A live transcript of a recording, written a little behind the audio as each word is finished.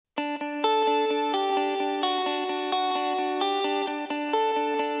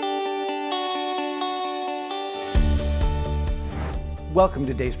Welcome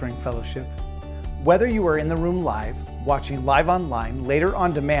to Dayspring Fellowship. Whether you are in the room live, watching live online, later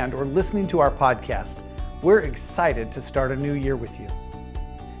on demand, or listening to our podcast, we're excited to start a new year with you.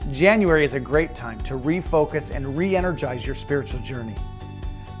 January is a great time to refocus and re-energize your spiritual journey.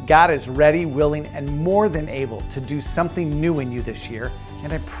 God is ready, willing, and more than able to do something new in you this year,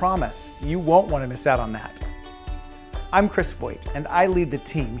 and I promise you won't want to miss out on that. I'm Chris Voigt, and I lead the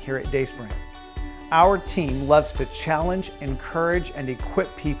team here at Dayspring. Our team loves to challenge, encourage, and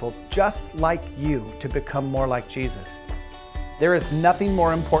equip people just like you to become more like Jesus. There is nothing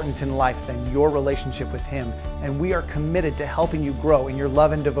more important in life than your relationship with Him, and we are committed to helping you grow in your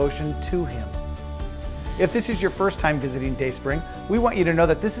love and devotion to Him. If this is your first time visiting Dayspring, we want you to know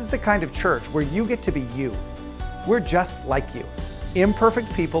that this is the kind of church where you get to be you. We're just like you,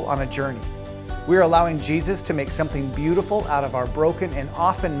 imperfect people on a journey. We're allowing Jesus to make something beautiful out of our broken and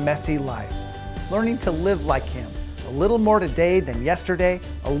often messy lives, learning to live like Him, a little more today than yesterday,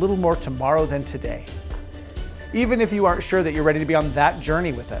 a little more tomorrow than today. Even if you aren't sure that you're ready to be on that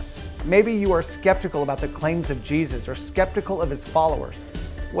journey with us, maybe you are skeptical about the claims of Jesus or skeptical of His followers,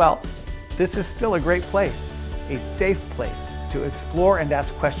 well, this is still a great place, a safe place to explore and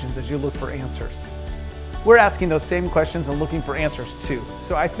ask questions as you look for answers. We're asking those same questions and looking for answers too,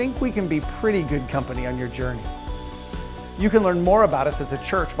 so I think we can be pretty good company on your journey. You can learn more about us as a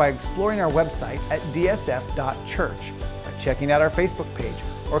church by exploring our website at dsf.church, by checking out our Facebook page,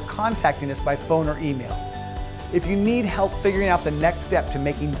 or contacting us by phone or email. If you need help figuring out the next step to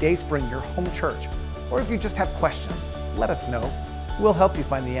making Dayspring your home church, or if you just have questions, let us know. We'll help you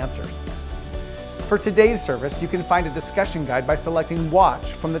find the answers. For today's service, you can find a discussion guide by selecting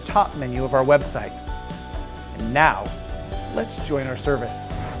Watch from the top menu of our website. And now, let's join our service.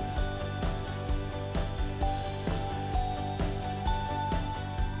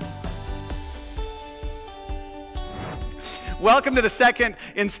 Welcome to the second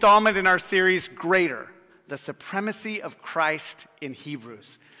installment in our series, Greater, the Supremacy of Christ in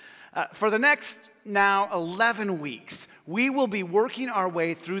Hebrews. For the next now 11 weeks, we will be working our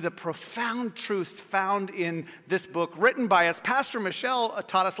way through the profound truths found in this book, written by, as Pastor Michelle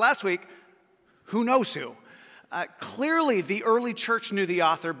taught us last week, who knows who. Clearly, the early church knew the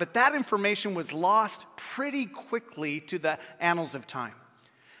author, but that information was lost pretty quickly to the annals of time.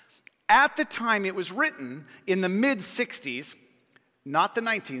 At the time it was written, in the mid-60s, not the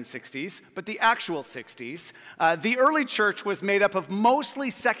 1960s, but the actual 60s, the early church was made up of mostly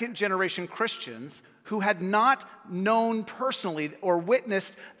second-generation Christians who had not known personally or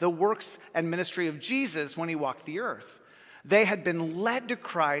witnessed the works and ministry of Jesus when He walked the earth. They had been led to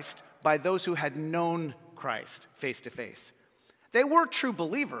Christ by those who had known Christ face to face. They were true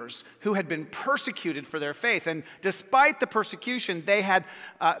believers who had been persecuted for their faith, and despite the persecution, they had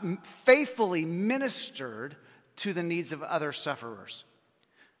faithfully ministered to the needs of other sufferers.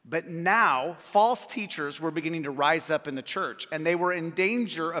 But now, false teachers were beginning to rise up in the church, and they were in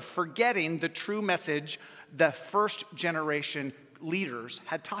danger of forgetting the true message the first generation leaders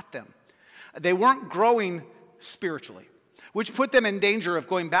had taught them. They weren't growing spiritually, which put them in danger of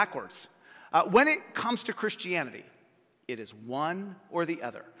going backwards. When it comes to Christianity, it is one or the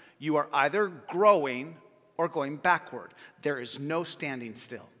other. You are either growing or going backward. There is no standing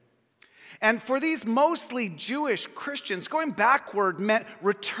still. And for these mostly Jewish Christians, going backward meant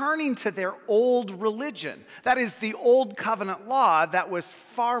returning to their old religion. That is, the old covenant law that was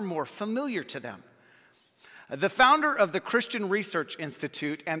far more familiar to them. The founder of the Christian Research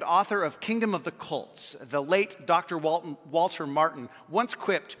Institute and author of Kingdom of the Cults, the late Dr. Walter Martin, once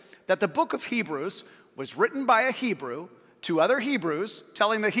quipped that the book of Hebrews was written by a Hebrew to other Hebrews,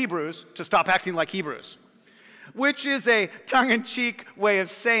 telling the Hebrews to stop acting like Hebrews, which is a tongue-in-cheek way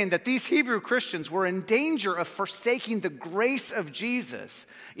of saying that these Hebrew Christians were in danger of forsaking the grace of Jesus,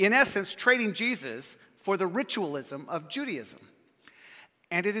 in essence, trading Jesus for the ritualism of Judaism.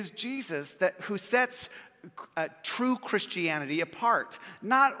 And it is Jesus who sets true Christianity apart,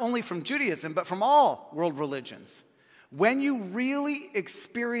 not only from Judaism, but from all world religions. When you really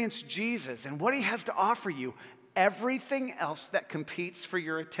experience Jesus and what He has to offer you, everything else that competes for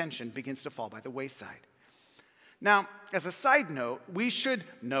your attention begins to fall by the wayside. Now, as a side note, we should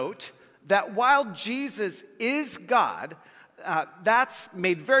note that while Jesus is God, that's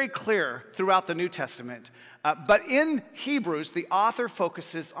made very clear throughout the New Testament. But in Hebrews, the author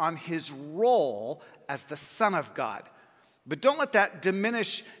focuses on His role as the Son of God. But don't let that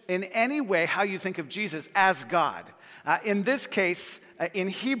diminish in any way how you think of Jesus as God. In this case, in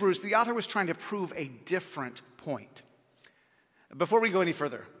Hebrews, the author was trying to prove a different point. Before we go any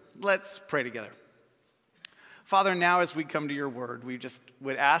further, let's pray together. Father, now as we come to your word, we just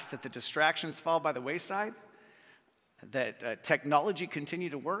would ask that the distractions fall by the wayside that technology continue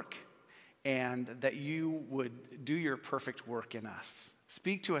to work, and that you would do your perfect work in us.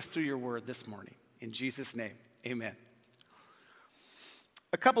 Speak to us through your word this morning. In Jesus' name, amen.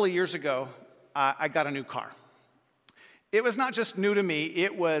 A couple of years ago, I got a new car. It was not just new to me,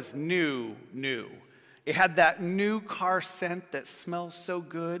 it was new. It had that new car scent that smells so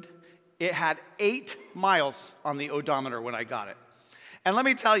good. It had 8 miles on the odometer when I got it. And let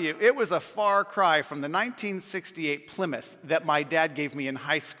me tell you, it was a far cry from the 1968 Plymouth that my dad gave me in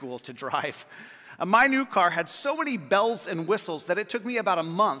high school to drive. My new car had so many bells and whistles that it took me about a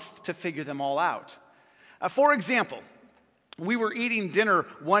month to figure them all out. For example, we were eating dinner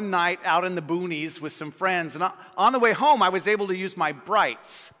one night out in the boonies with some friends, and on the way home, I was able to use my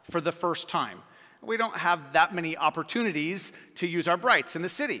brights for the first time. We don't have that many opportunities to use our brights in the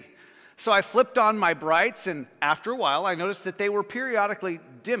city. So I flipped on my brights, and after a while, I noticed that they were periodically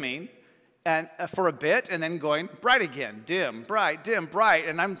dimming and for a bit and then going bright again, dim, bright,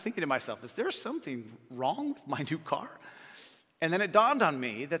 and I'm thinking to myself, is there something wrong with my new car? And then it dawned on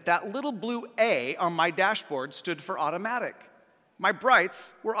me that that little blue A on my dashboard stood for automatic. My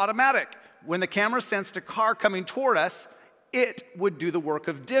brights were automatic. When the camera sensed a car coming toward us, it would do the work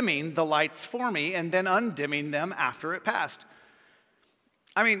of dimming the lights for me and then undimming them after it passed.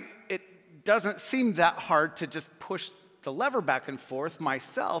 I mean, it doesn't seem that hard to just push the lever back and forth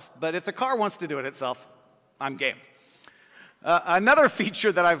myself, but if the car wants to do it itself, I'm game. Another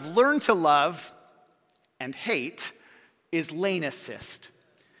feature that I've learned to love and hate is lane assist.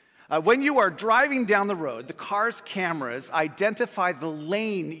 When you are driving down the road, the car's cameras identify the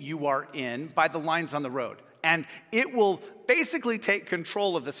lane you are in by the lines on the road, and it will basically take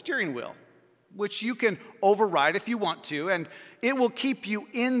control of the steering wheel, which you can override if you want to, and it will keep you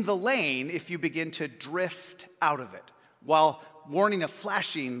in the lane if you begin to drift out of it, while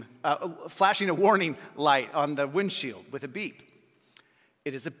flashing a warning light on the windshield with a beep.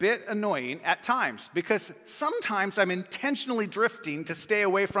 It is a bit annoying at times because sometimes I'm intentionally drifting to stay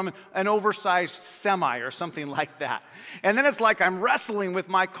away from an oversized semi or something like that. And then it's like I'm wrestling with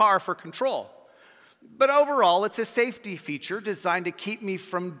my car for control. But overall, it's a safety feature designed to keep me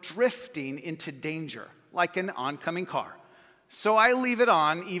from drifting into danger, like an oncoming car. So I leave it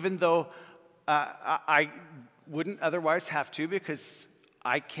on even though I wouldn't otherwise have to, because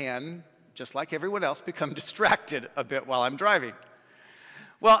I can, just like everyone else, become distracted a bit while I'm driving.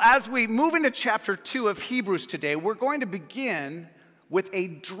 Well, as we move into chapter 2 of Hebrews today, we're going to begin with a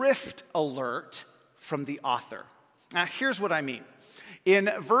drift alert from the author. Now, here's what I mean.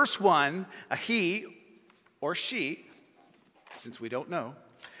 In verse 1, he or she, since we don't know,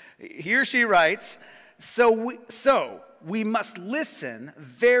 he or she writes, So we must listen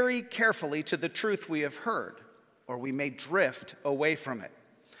very carefully to the truth we have heard, or we may drift away from it.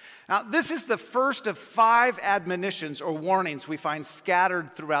 Now, this is the first of 5 admonitions or warnings we find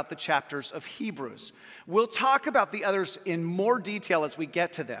scattered throughout the chapters of Hebrews. We'll talk about the others in more detail as we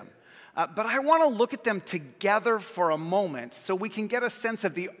get to them. But I want to look at them together for a moment so we can get a sense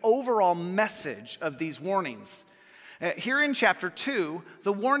of the overall message of these warnings. Here in chapter 2,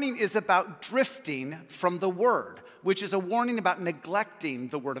 the warning is about drifting from the Word, which is a warning about neglecting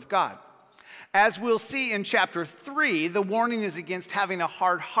the Word of God. As we'll see in chapter 3, the warning is against having a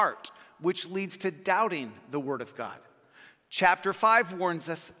hard heart, which leads to doubting the Word of God. Chapter 5 warns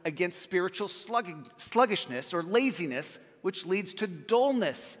us against spiritual sluggishness or laziness, which leads to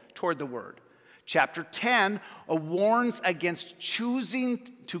dullness toward the Word. Chapter 10 warns against choosing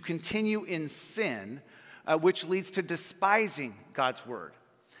to continue in sin, which leads to despising God's Word.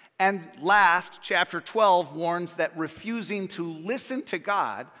 And last, chapter 12 warns that refusing to listen to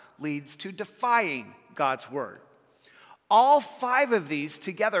God leads to defying God's Word. All 5 of these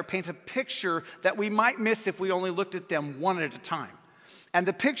together paint a picture that we might miss if we only looked at them one at a time. And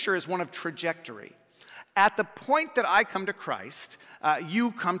the picture is one of trajectory. At the point that I come to Christ,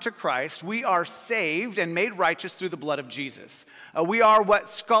 you come to Christ, we are saved and made righteous through the blood of Jesus. We are what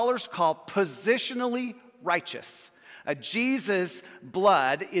scholars call positionally righteous. Jesus'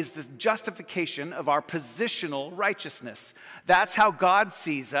 blood is the justification of our positional righteousness. That's how God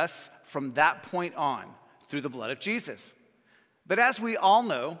sees us from that point on, through the blood of Jesus. But as we all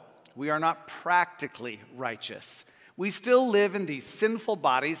know, we are not practically righteous. We still live in these sinful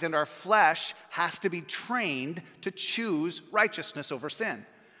bodies, and our flesh has to be trained to choose righteousness over sin,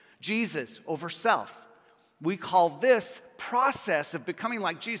 Jesus over self. We call this process of becoming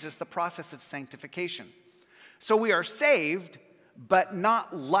like Jesus the process of sanctification. So we are saved, but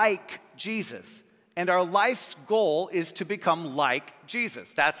not like Jesus. And our life's goal is to become like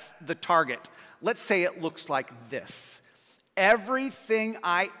Jesus. That's the target. Let's say it looks like this. Everything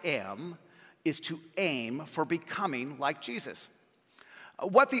I am is to aim for becoming like Jesus.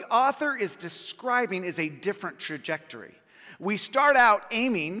 What the author is describing is a different trajectory. We start out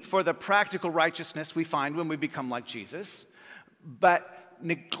aiming for the practical righteousness we find when we become like Jesus, but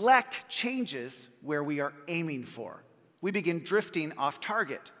neglect changes where we are aiming for. We begin drifting off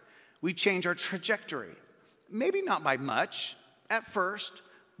target. We change our trajectory. Maybe not by much at first,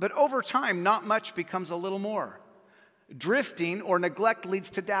 but over time, not much becomes a little more. Drifting or neglect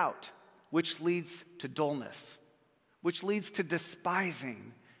leads to doubt, which leads to dullness, which leads to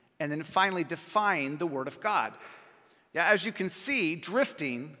despising, and then finally defying the Word of God. Yeah, as you can see,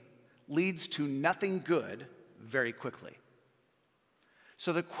 drifting leads to nothing good very quickly.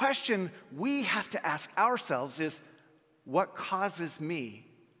 So the question we have to ask ourselves is, what causes me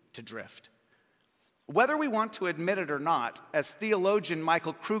to drift? Whether we want to admit it or not, as theologian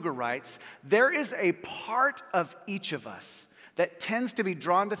Michael Kruger writes, there is a part of each of us that tends to be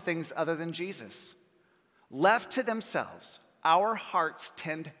drawn to things other than Jesus. Left to themselves, our hearts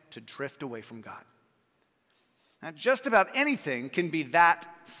tend to drift away from God. Now, just about anything can be that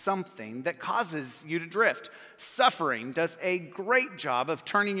something that causes you to drift. Suffering does a great job of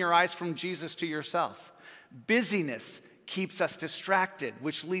turning your eyes from Jesus to yourself. Busyness keeps us distracted,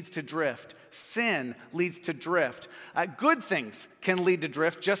 which leads to drift. Sin leads to drift. Good things can lead to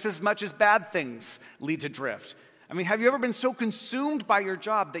drift just as much as bad things lead to drift. I mean, have you ever been so consumed by your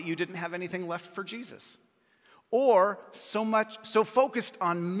job that you didn't have anything left for Jesus? Or so focused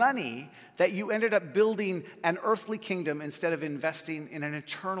on money that you ended up building an earthly kingdom instead of investing in an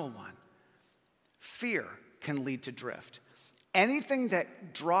eternal one? Fear can lead to drift. Anything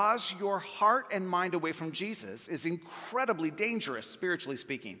that draws your heart and mind away from Jesus is incredibly dangerous, spiritually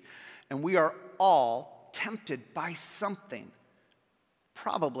speaking. And we are all tempted by something,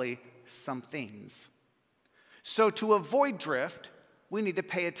 probably some things. So to avoid drift, we need to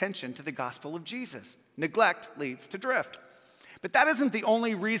pay attention to the gospel of Jesus. Neglect leads to drift. But that isn't the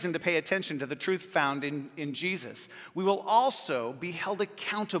only reason to pay attention to the truth found in Jesus. We will also be held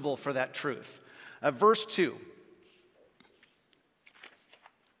accountable for that truth. Verse 2.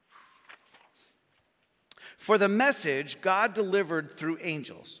 For the message God delivered through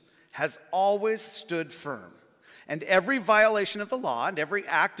angels has always stood firm, and every violation of the law and every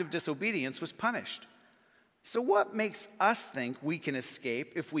act of disobedience was punished. So what makes us think we can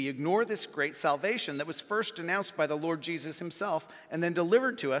escape if we ignore this great salvation that was first announced by the Lord Jesus himself and then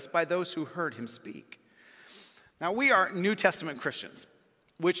delivered to us by those who heard him speak? Now, we are New Testament Christians,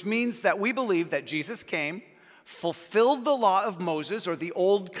 which means that we believe that Jesus came, fulfilled the law of Moses, or the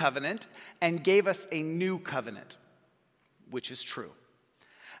old covenant, and gave us a new covenant, which is true.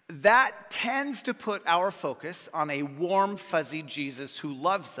 That tends to put our focus on a warm, fuzzy Jesus who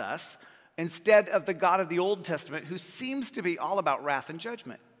loves us instead of the God of the Old Testament who seems to be all about wrath and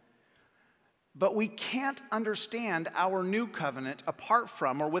judgment. But we can't understand our new covenant apart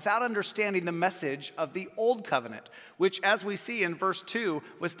from or without understanding the message of the old covenant, which, as we see in verse 2,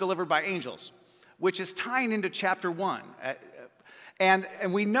 was delivered by angels, which is tying into chapter 1. And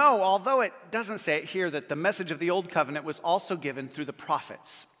we know, although it doesn't say it here, that the message of the old covenant was also given through the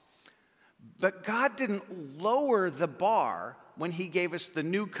prophets. But God didn't lower the bar when he gave us the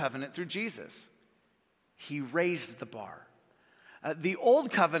new covenant through Jesus. He raised the bar. The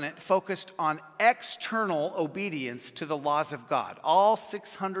old covenant focused on external obedience to the laws of God, all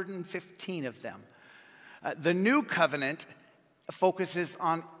 615 of them. The new covenant focuses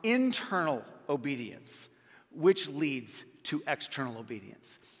on internal obedience, which leads to external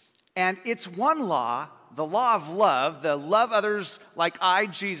obedience. And it's one law, the law of love, the love others like I,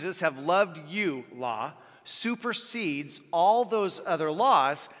 Jesus, have loved you law, supersedes all those other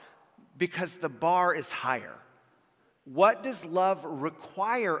laws because the bar is higher. What does love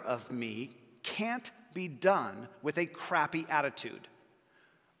require of me can't be done with a crappy attitude.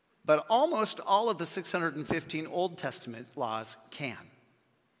 But almost all of the 615 Old Testament laws can.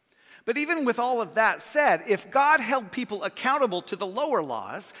 But even with all of that said, if God held people accountable to the lower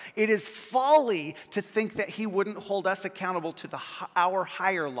laws, it is folly to think that he wouldn't hold us accountable to our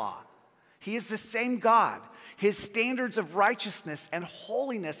higher law. He is the same God. His standards of righteousness and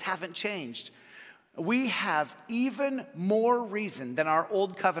holiness haven't changed. We have even more reason than our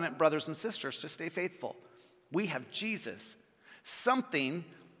old covenant brothers and sisters to stay faithful. We have Jesus, something,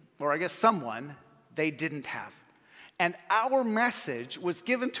 or I guess someone, they didn't have. And our message was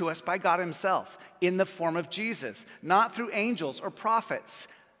given to us by God himself in the form of Jesus, not through angels or prophets.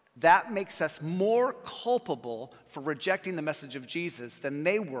 That makes us more culpable for rejecting the message of Jesus than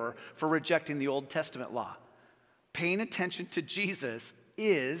they were for rejecting the Old Testament law. Paying attention to Jesus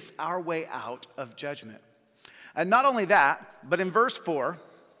is our way out of judgment. And not only that, but in verse 4,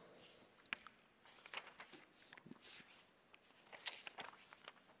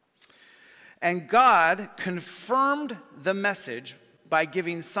 And God confirmed the message by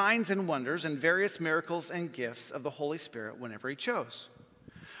giving signs and wonders and various miracles and gifts of the Holy Spirit whenever he chose.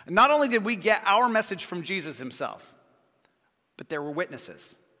 And not only did we get our message from Jesus himself, but there were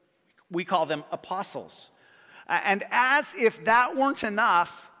witnesses. We call them apostles. And as if that weren't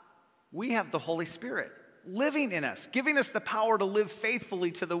enough, we have the Holy Spirit living in us, giving us the power to live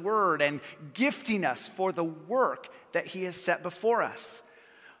faithfully to the word and gifting us for the work that he has set before us.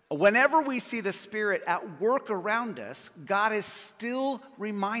 Whenever we see the Spirit at work around us, God is still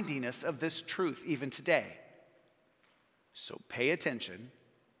reminding us of this truth even today. So pay attention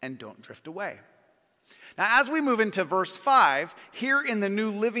and don't drift away. Now, as we move into verse 5, here in the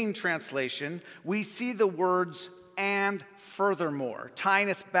New Living Translation, we see the words "and furthermore," tying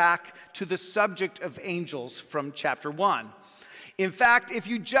us back to the subject of angels from chapter 1. In fact, if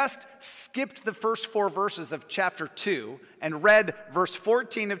you just skipped the first 4 verses of chapter 2 and read verse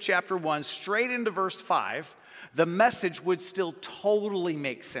 14 of chapter 1 straight into verse 5, the message would still totally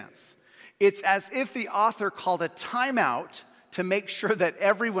make sense. It's as if the author called a timeout to make sure that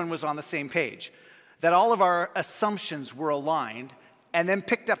everyone was on the same page, that all of our assumptions were aligned, and then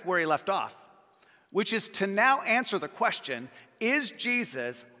picked up where he left off, which is to now answer the question, is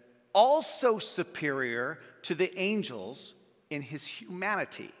Jesus also superior to the angels in his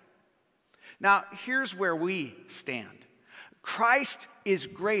humanity? Now, here's where we stand. Christ is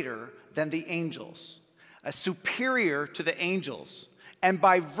greater than the angels, superior to the angels. And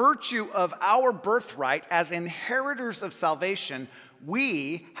by virtue of our birthright as inheritors of salvation,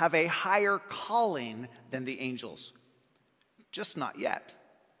 we have a higher calling than the angels. Just not yet.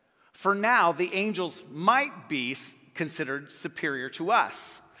 For now, the angels might be considered superior to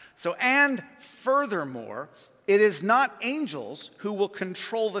us. So, and furthermore, it is not angels who will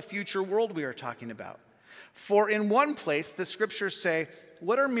control the future world we are talking about. For in one place, the scriptures say,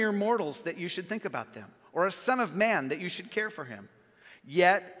 "What are mere mortals that you should think about them? Or a son of man that you should care for him?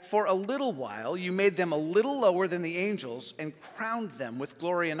 Yet for a little while you made them a little lower than the angels and crowned them with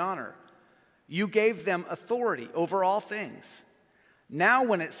glory and honor. You gave them authority over all things." Now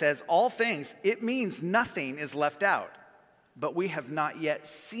when it says all things, it means nothing is left out. But we have not yet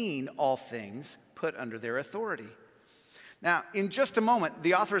seen all things put under their authority. Now, in just a moment,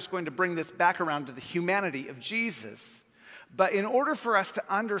 the author is going to bring this back around to the humanity of Jesus. But in order for us to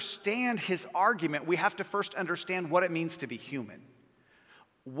understand his argument, we have to first understand what it means to be human.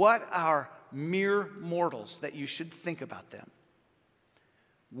 What are mere mortals that you should think about them?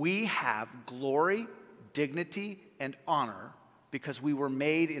 We have glory, dignity, and honor because we were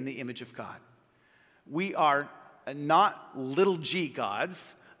made in the image of God. We are not little g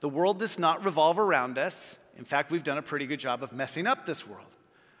gods. The world does not revolve around us. In fact, we've done a pretty good job of messing up this world.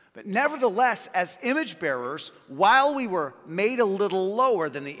 But nevertheless, as image bearers, while we were made a little lower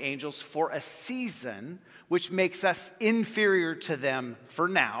than the angels for a season, which makes us inferior to them for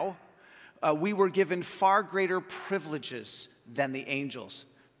now, we were given far greater privileges than the angels,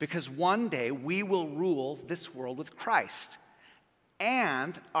 because one day we will rule this world with Christ.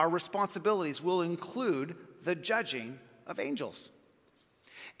 And our responsibilities will include the judging of angels.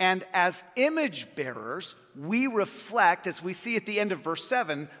 And as image bearers, we reflect, as we see at the end of verse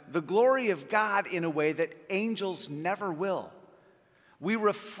 7, the glory of God in a way that angels never will. We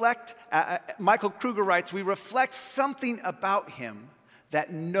reflect, Michael Kruger writes, we reflect something about him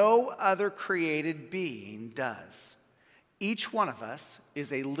that no other created being does. Each one of us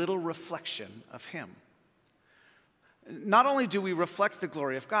is a little reflection of him. Not only do we reflect the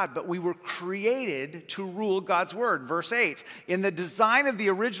glory of God, but we were created to rule God's word. Verse 8, in the design of the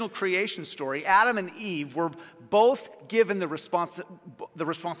original creation story, Adam and Eve were both given the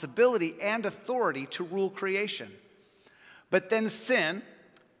responsibility and authority to rule creation. But then sin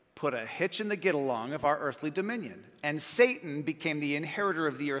put a hitch in the get-along of our earthly dominion, and Satan became the inheritor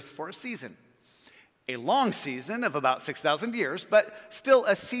of the earth for a season. A long season of about 6,000 years, but still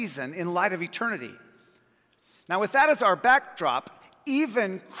a season in light of eternity. Now, with that as our backdrop,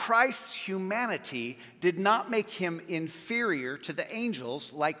 even Christ's humanity did not make him inferior to the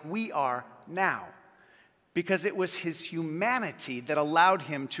angels like we are now, because it was his humanity that allowed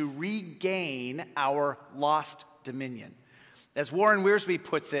him to regain our lost dominion. As Warren Wiersbe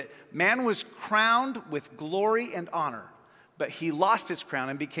puts it, man was crowned with glory and honor, but he lost his crown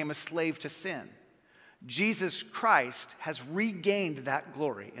and became a slave to sin. Jesus Christ has regained that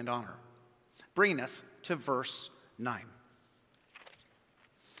glory and honor, bringing us to verse 9.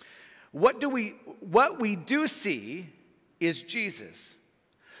 What we do see is Jesus,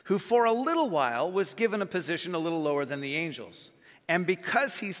 who for a little while was given a position a little lower than the angels. And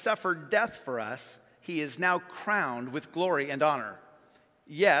because he suffered death for us, he is now crowned with glory and honor.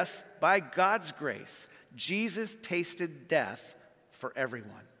 Yes, by God's grace, Jesus tasted death for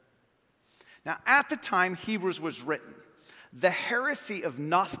everyone. Now, at the time Hebrews was written, the heresy of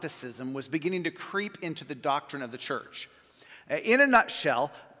Gnosticism was beginning to creep into the doctrine of the church. In a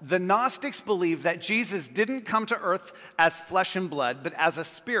nutshell, the Gnostics believed that Jesus didn't come to earth as flesh and blood, but as a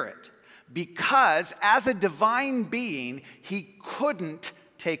spirit, because as a divine being, he couldn't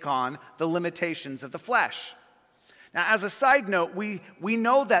take on the limitations of the flesh. Now, as a side note, we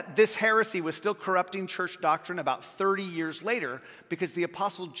know that this heresy was still corrupting church doctrine about 30 years later because the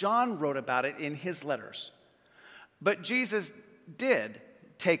Apostle John wrote about it in his letters. But Jesus did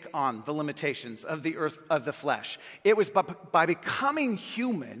take on the limitations of the earth, of the flesh. It was by becoming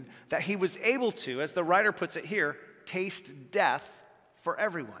human that he was able to, as the writer puts it here, taste death for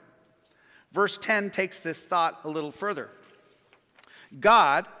everyone. Verse 10 takes this thought a little further.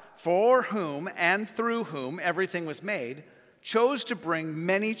 God, for whom and through whom everything was made, chose to bring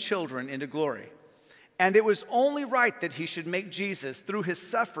many children into glory. And it was only right that he should make Jesus, through his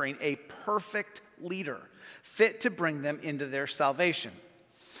suffering, a perfect leader, fit to bring them into their salvation.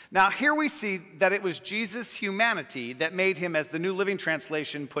 Now, here we see that it was Jesus' humanity that made him, as the New Living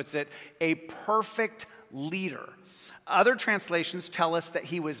Translation puts it, a perfect leader. Other translations tell us that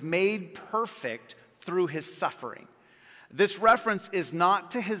he was made perfect through his suffering. This reference is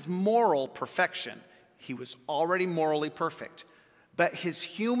not to his moral perfection. He was already morally perfect. But his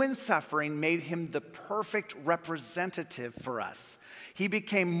human suffering made him the perfect representative for us. He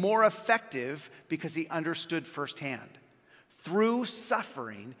became more effective because he understood firsthand. Through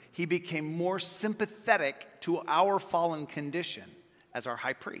suffering, he became more sympathetic to our fallen condition as our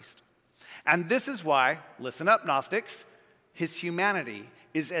high priest. And this is why, listen up, Gnostics, his humanity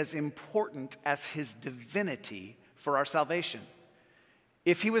is as important as his divinity for our salvation.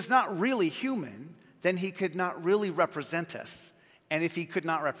 If he was not really human, then he could not really represent us. And if he could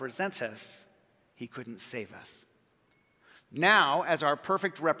not represent us, he couldn't save us. Now, as our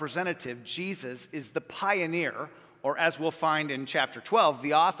perfect representative, Jesus is the pioneer, or as we'll find in chapter 12,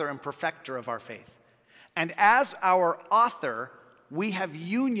 the author and perfecter of our faith. And as our author, we have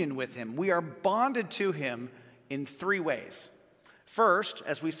union with him. We are bonded to him in three ways. First,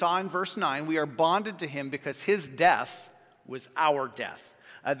 as we saw in verse 9, we are bonded to him because his death was our death.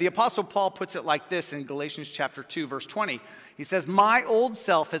 The Apostle Paul puts it like this in Galatians chapter 2, verse 20. He says, "My old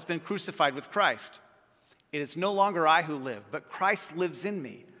self has been crucified with Christ. It is no longer I who live, but Christ lives in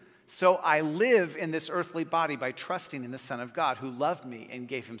me. So I live in this earthly body by trusting in the Son of God who loved me and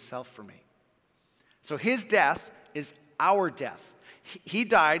gave himself for me." So his death is our death. He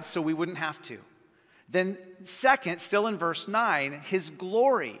died so we wouldn't have to. Then second, still in verse 9, his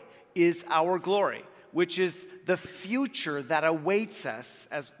glory is our glory, which is the future that awaits us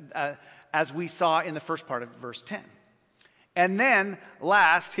as we saw in the first part of verse 10. And then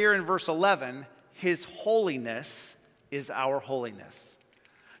last, here in verse 11, his holiness is our holiness.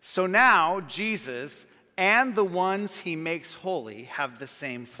 So now Jesus and the ones he makes holy have the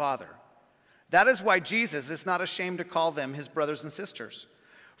same Father. That is why Jesus is not ashamed to call them his brothers and sisters.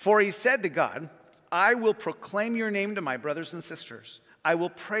 For he said to God, "I will proclaim your name to my brothers and sisters. I will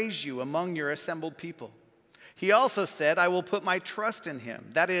praise you among your assembled people." He also said, "I will put my trust in him.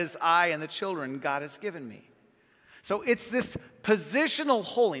 That is, I and the children God has given me." So it's this positional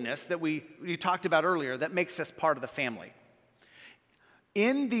holiness that we talked about earlier that makes us part of the family.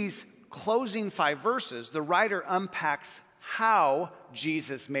 In these closing 5 verses, the writer unpacks how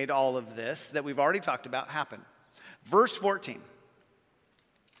Jesus made all of this that we've already talked about happen. Verse 14.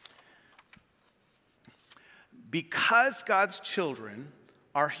 Because God's children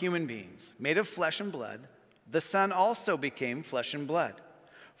are human beings, made of flesh and blood, the Son also became flesh and blood.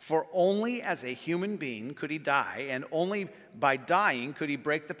 For only as a human being could he die, and only by dying could he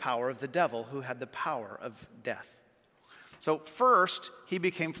break the power of the devil, who had the power of death. So first, he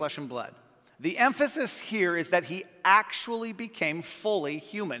became flesh and blood. The emphasis here is that he actually became fully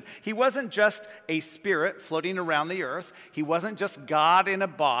human. He wasn't just a spirit floating around the earth. He wasn't just God in a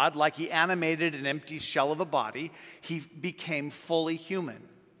bod, like he animated an empty shell of a body. He became fully human.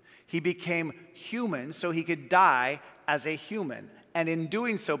 He became human so he could die as a human, and in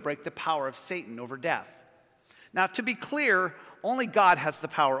doing so break the power of Satan over death. Now, to be clear, only God has the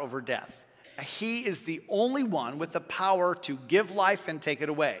power over death. He is the only one with the power to give life and take it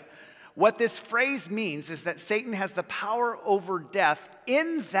away. What this phrase means is that Satan has the power over death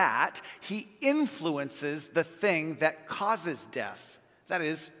in that he influences the thing that causes death. That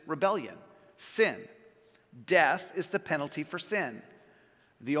is rebellion, sin. Death is the penalty for sin.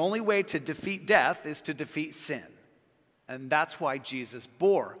 The only way to defeat death is to defeat sin. And that's why Jesus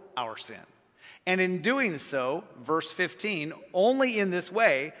bore our sin. And in doing so, verse 15, only in this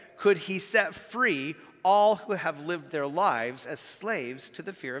way could he set free all who have lived their lives as slaves to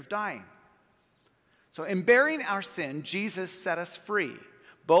the fear of dying. So in bearing our sin, Jesus set us free,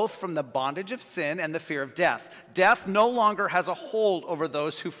 both from the bondage of sin and the fear of death. Death no longer has a hold over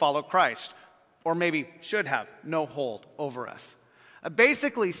those who follow Christ, or maybe should have no hold over us.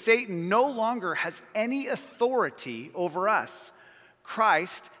 Basically, Satan no longer has any authority over us.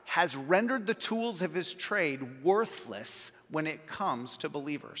 Christ has rendered the tools of his trade worthless when it comes to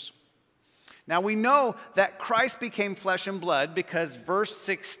believers. Now we know that Christ became flesh and blood because verse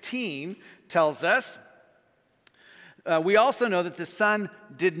 16 tells us, we also know that the Son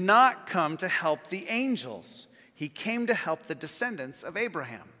did not come to help the angels. He came to help the descendants of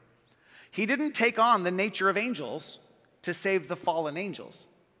Abraham. He didn't take on the nature of angels to save the fallen angels.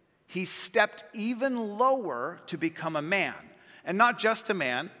 He stepped even lower to become a man. And not just a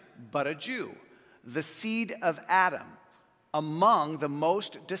man, but a Jew, the seed of Adam, among the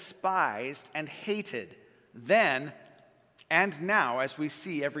most despised and hated then and now, as we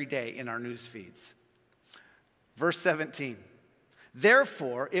see every day in our news feeds. Verse 17,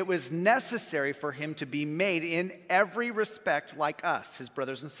 therefore it was necessary for him to be made in every respect like us, his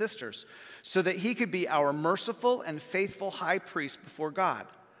brothers and sisters, so that he could be our merciful and faithful high priest before God.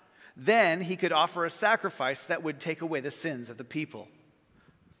 Then he could offer a sacrifice that would take away the sins of the people.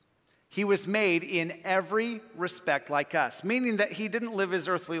 He was made in every respect like us, meaning that he didn't live his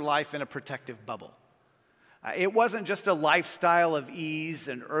earthly life in a protective bubble. It wasn't just a lifestyle of ease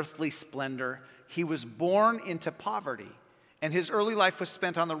and earthly splendor. He was born into poverty, and his early life was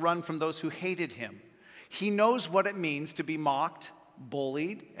spent on the run from those who hated him. He knows what it means to be mocked,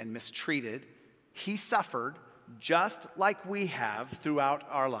 bullied, and mistreated. He suffered just like we have throughout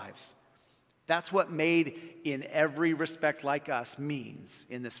our lives. That's what made in every respect like us means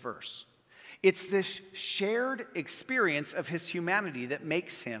in this verse. It's this shared experience of his humanity that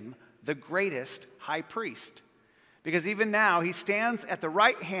makes him the greatest high priest. Because even now, he stands at the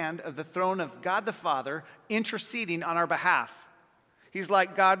right hand of the throne of God the Father, interceding on our behalf. He's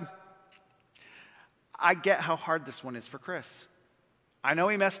like, God, I get how hard this one is for Chris. I know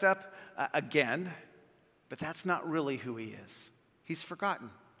he messed up again, but that's not really who he is. He's forgotten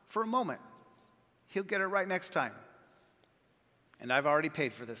for a moment. He'll get it right next time. And I've already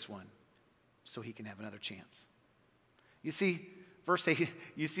paid for this one, so he can have another chance. You see, verse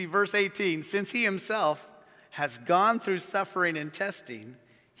 18, since he himself has gone through suffering and testing,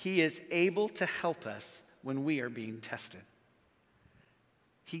 he is able to help us when we are being tested.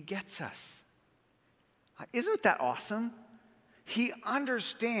 He gets us. Isn't that awesome? He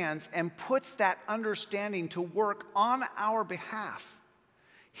understands and puts that understanding to work on our behalf.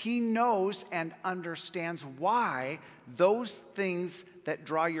 He knows and understands why those things that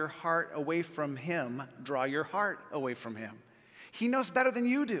draw your heart away from him draw your heart away from him. He knows better than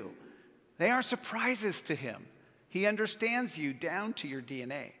you do. They aren't surprises to him. He understands you down to your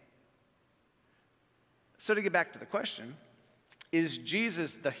DNA. So to get back to the question, is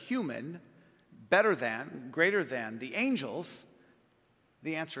Jesus the human better than, greater than the angels?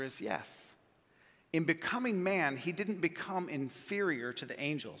 The answer is yes. In becoming man, he didn't become inferior to the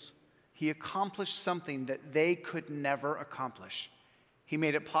angels. He accomplished something that they could never accomplish. He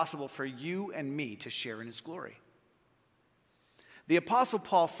made it possible for you and me to share in his glory. The Apostle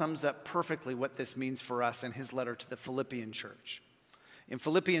Paul sums up perfectly what this means for us in his letter to the Philippian church. In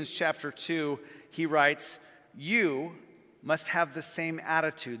Philippians chapter 2, he writes, "You must have the same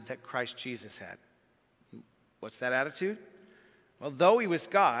attitude that Christ Jesus had." What's that attitude? Well, though he was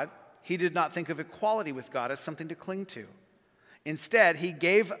God, he did not think of equality with God as something to cling to. Instead, he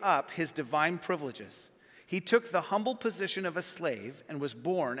gave up his divine privileges. He took the humble position of a slave and was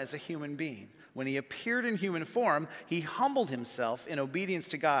born as a human being. When he appeared in human form, he humbled himself in obedience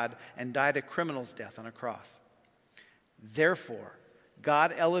to God and died a criminal's death on a cross. Therefore,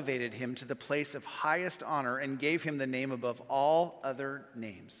 God elevated him to the place of highest honor and gave him the name above all other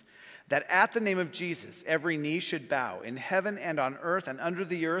names, that at the name of Jesus every knee should bow in heaven and on earth and under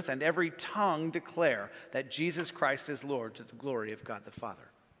the earth, and every tongue declare that Jesus Christ is Lord, to the glory of God the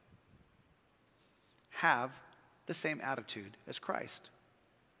Father. Have the same attitude as Christ.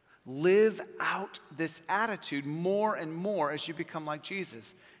 Live out this attitude more and more as you become like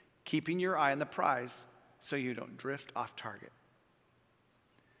Jesus, keeping your eye on the prize so you don't drift off target.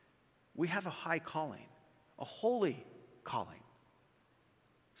 We have a high calling, a holy calling.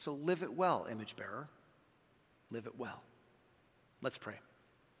 So live it well, image bearer. Live it well. Let's pray.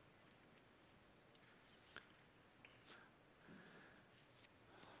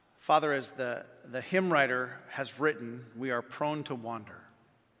 Father, as the hymn writer has written, we are prone to wander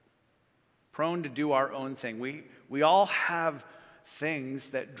prone to do our own thing. We all have things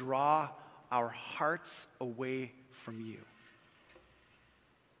that draw our hearts away from you.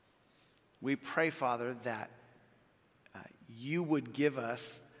 We pray, Father, that you would give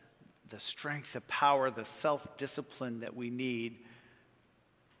us the strength, the power, the self-discipline that we need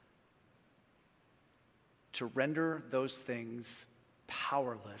to render those things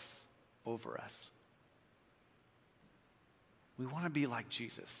powerless over us. We want to be like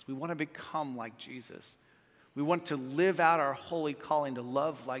Jesus. We want to become like Jesus. We want to live out our holy calling to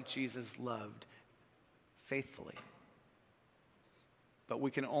love like Jesus loved, faithfully. But we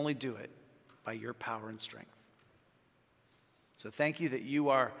can only do it by your power and strength. So thank you that you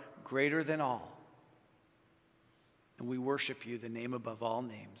are greater than all. And we worship you, the name above all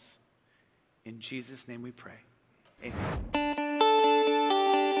names. In Jesus' name we pray. Amen.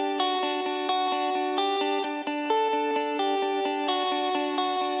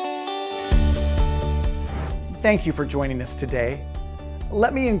 Thank you for joining us today.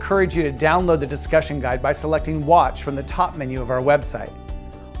 Let me encourage you to download the discussion guide by selecting Watch from the top menu of our website.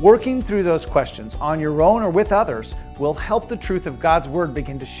 Working through those questions on your own or with others will help the truth of God's Word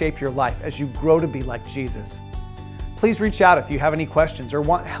begin to shape your life as you grow to be like Jesus. Please reach out if you have any questions or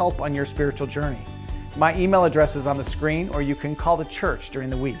want help on your spiritual journey. My email address is on the screen, or you can call the church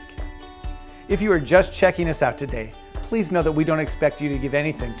during the week. If you are just checking us out today, please know that we don't expect you to give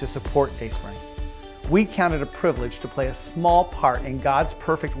anything to support Dayspring. We count it a privilege to play a small part in God's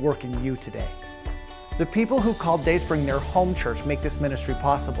perfect work in you today. The people who call Dayspring their home church make this ministry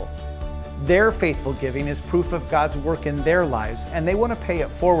possible. Their faithful giving is proof of God's work in their lives, and they want to pay it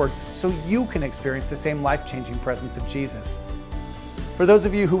forward so you can experience the same life-changing presence of Jesus. For those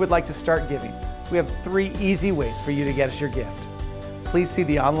of you who would like to start giving, we have 3 easy ways for you to get us your gift. Please see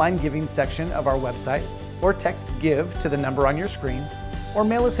the online giving section of our website, or text GIVE to the number on your screen, or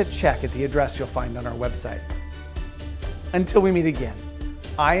mail us a check at the address you'll find on our website. Until we meet again,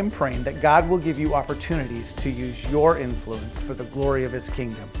 I am praying that God will give you opportunities to use your influence for the glory of His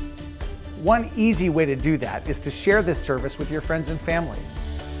kingdom. One easy way to do that is to share this service with your friends and family.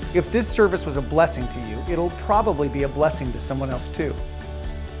 If this service was a blessing to you, it'll probably be a blessing to someone else too.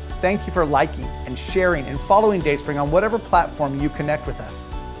 Thank you for liking and sharing and following Dayspring on whatever platform you connect with us.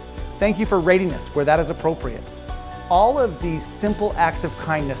 Thank you for rating us where that is appropriate. All of these simple acts of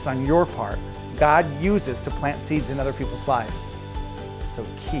kindness on your part, God uses to plant seeds in other people's lives. So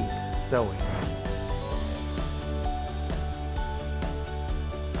keep sowing.